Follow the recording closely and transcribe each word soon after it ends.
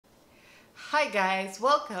Hi guys,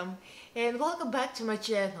 welcome and welcome back to my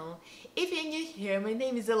channel. If you're new here, my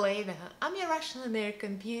name is Elaina. I'm your Russian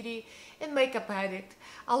American beauty and makeup addict.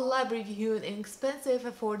 I love reviewing inexpensive,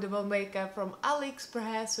 affordable makeup from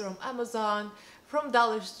AliExpress, from Amazon, from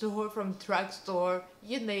dollar store, from drugstore,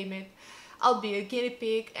 you name it. I'll be a guinea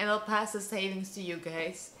pig and I'll pass the savings to you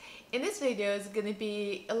guys. In this video, it's gonna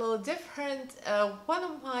be a little different. One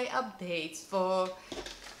of my updates for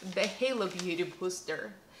the Halo Beauty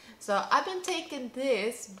Booster. So I've been taking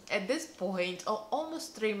this at this point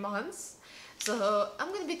almost 3 months. So I'm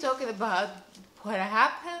going to be talking about what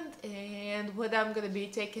happened and whether I'm going to be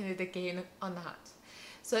taking it again or not.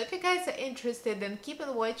 So if you guys are interested, then keep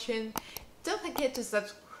on watching. Don't forget to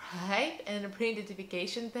subscribe and ring the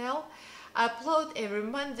notification bell. I upload every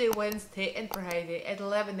Monday, Wednesday and Friday at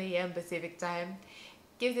 11 AM Pacific time.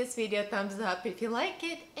 Give this video a thumbs up if you like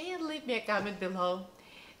it and leave me a comment below.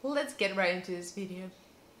 Let's get right into this video.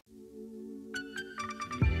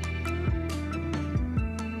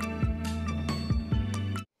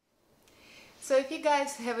 So if you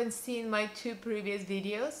guys haven't seen my 2 previous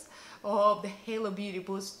videos of the Halo Beauty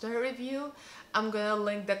Booster review, I'm gonna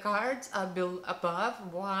link the cards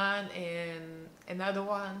above, one and another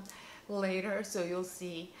one later, so you'll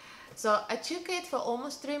see. So I took it for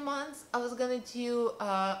almost 3 months. I was gonna do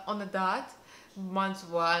on the dot months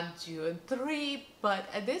 1, 2 and 3, but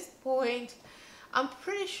at this point I'm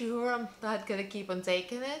pretty sure I'm not gonna keep on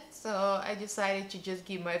taking it, so I decided to just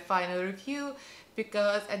give my final review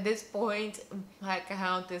because at this point my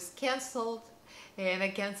account is cancelled and I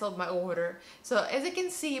cancelled my order. So as you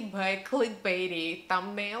can see by clickbaity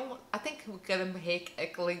thumbnail, I think we're gonna make a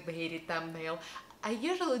clickbaity thumbnail. I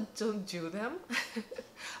usually don't do them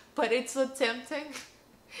but it's so tempting.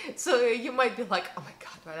 So you might be like, oh my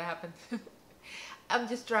god, what happened? I'm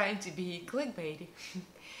just trying to be clickbaity.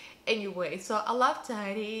 Anyway, so I love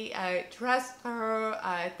Tati, I trust her,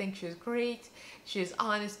 I think she's great, she's an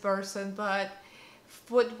honest person, but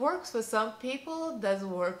what works for some people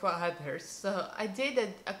doesn't work for others. So I did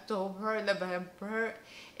it October, November,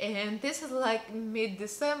 and this is like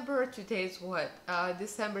mid-December. Today's what?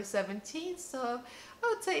 December 17th, so I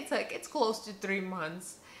would say it's close to 3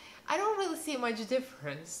 months. I don't really see much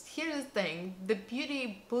difference. Here's the thing, the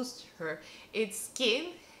Beauty Booster, it's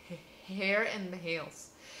skin, hair and nails.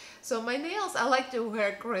 So my nails, I like to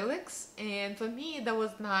wear acrylics, and for me that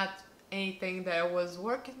was not anything that I was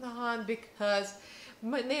working on because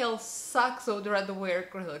my nails suck, so I'd rather wear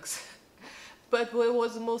acrylics. But what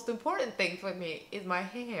was the most important thing for me is my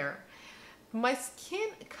hair. My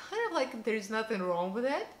skin, kind of like there's nothing wrong with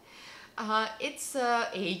it. It's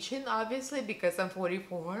aging obviously because I'm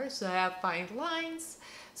 44, so I have fine lines.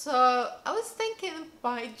 So I was thinking if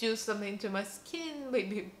I do something to my skin,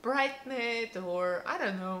 maybe brighten it, or I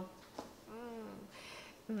don't know.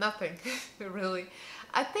 Nothing really.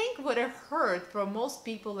 I think what I heard from most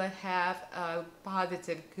people that have a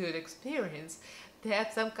positive, good experience, they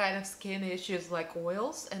have some kind of skin issues like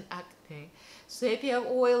oils and acne. So if you have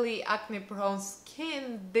oily, acne-prone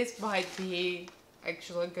skin, this might be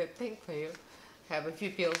actually a good thing for you. I have a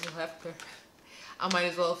few pills left there. I might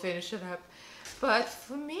as well finish it up. But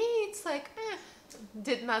for me, it's like,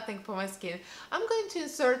 did nothing for my skin. I'm going to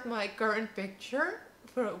insert my current picture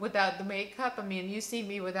without the makeup. I mean, you see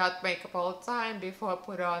me without makeup all the time before I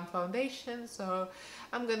put on foundation, so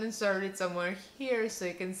I'm gonna insert it somewhere here so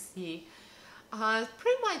you can see.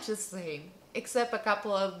 Pretty much the same, except a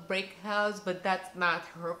couple of breakouts, but that's not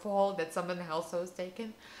her fault, that's someone else I was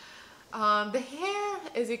taking. The hair,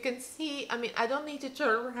 as you can see, I mean, I don't need to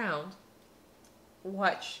turn around.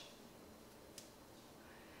 Watch.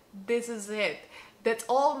 This is it. That's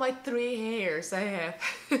all my 3 hairs I have.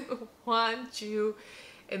 1, 2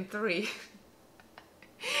 and 3.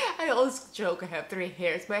 I always joke I have 3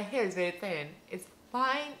 hairs. My hair is very thin. It's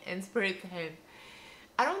fine and it's pretty thin.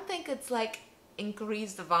 I don't think it's like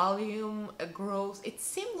increased the volume, growth. It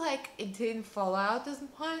seemed like it didn't fall out as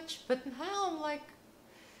much, but now I'm like,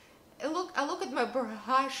 I look at my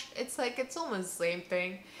brush, it's like it's almost the same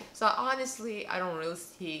thing. So honestly, I don't really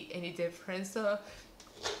see any difference. So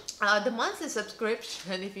the monthly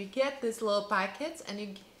subscription, if you get these little packets and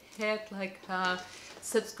you get like a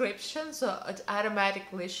subscription, so it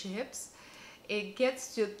automatically ships, it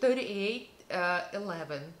gets to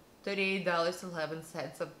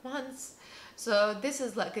 $38.11 a month. So this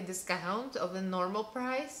is like a discount of the normal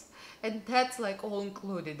price, and that's like all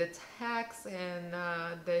included, the tax and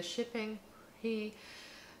the shipping fee.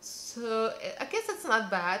 So I guess it's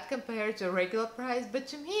not bad compared to a regular price, but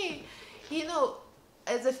to me, you know,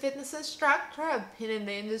 as a fitness instructor, I've been in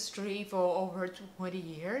the industry for over 20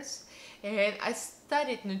 years and I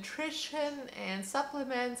studied nutrition and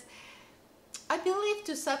supplements. I believe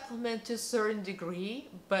to supplement to a certain degree,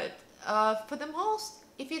 but for the most,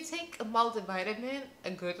 if you take a multivitamin,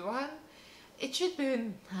 a good one, it should be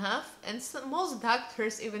enough. And most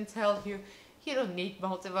doctors even tell you you don't need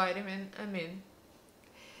multivitamin. I mean,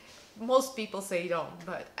 most people say don't,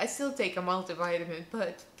 but I still take a multivitamin.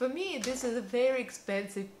 But for me, this is a very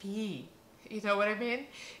expensive pee. You know what I mean?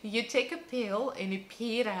 You take a pill and you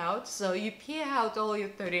pee it out, so you pee out all your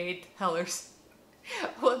 $38.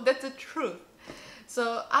 Well, that's the truth.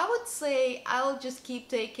 So I would say I'll just keep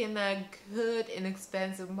taking a good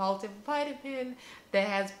inexpensive multivitamin that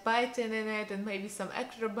has biotin in it and maybe some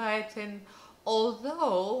extra biotin,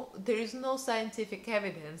 although there is no scientific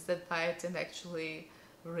evidence that biotin actually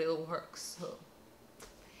really works. So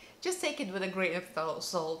just take it with a grain of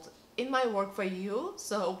salt. It might work for you,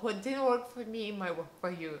 so what didn't work for me might work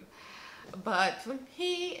for you. But for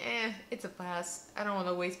me, it's a pass. I don't want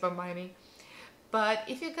to waste my money. But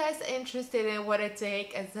if you guys are interested in what I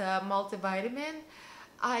take as a multivitamin,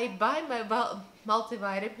 I buy my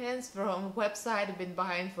multivitamins from a website I've been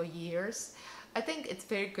buying for years. I think it's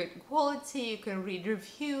very good quality. You can read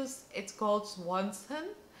reviews. It's called Swanson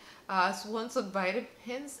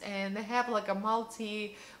vitamins, and they have like a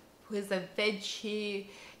multi with a veggie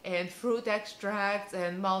and fruit extracts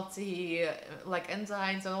and multi like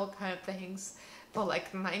enzymes and all kind of things for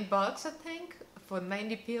like $9, I think, for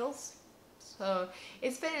 90 pills. So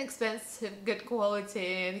it's very expensive, good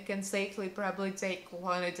quality, and you can safely probably take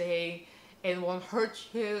one a day and it won't hurt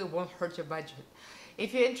you, it won't hurt your budget.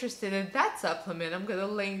 If you're interested in that supplement, I'm gonna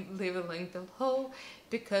leave a link below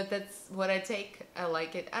because that's what I take. I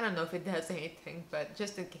like it. I don't know if it does anything, but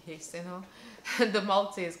just in case, you know, the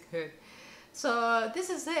multi is good. So this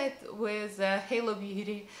is it with Halo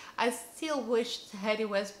Beauty. I still wish Tati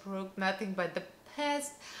Westbrook nothing but the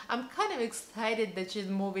best. I'm kind of excited that she's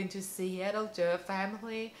moving to Seattle to her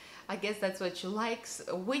family. I guess that's what she likes.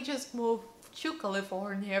 We just moved to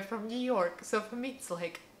California from New York, so for me it's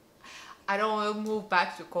like I don't want to move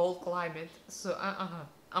back to cold climate. So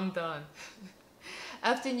I'm done.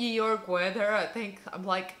 After New York weather, I think I'm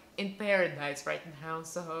like in paradise right now,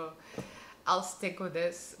 so I'll stick with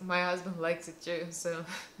this. My husband likes it too, so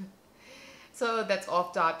so that's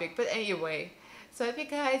off topic. But anyway, so if you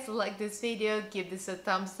guys like this video, give this a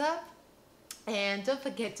thumbs up and don't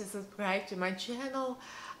forget to subscribe to my channel.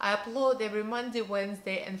 I upload every Monday,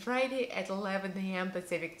 Wednesday and Friday at 11 AM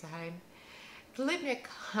Pacific time. Leave me a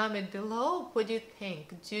comment below. What do you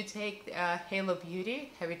think? Do you take Halo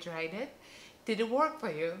Beauty? Have you tried it? Did it work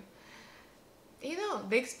for you? You know,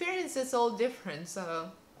 the experience is all different,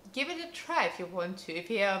 so give it a try if you want to, if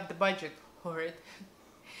you have the budget for it.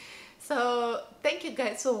 So thank you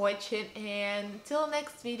guys for watching, and till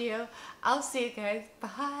next video, I'll see you guys.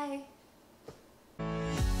 Bye.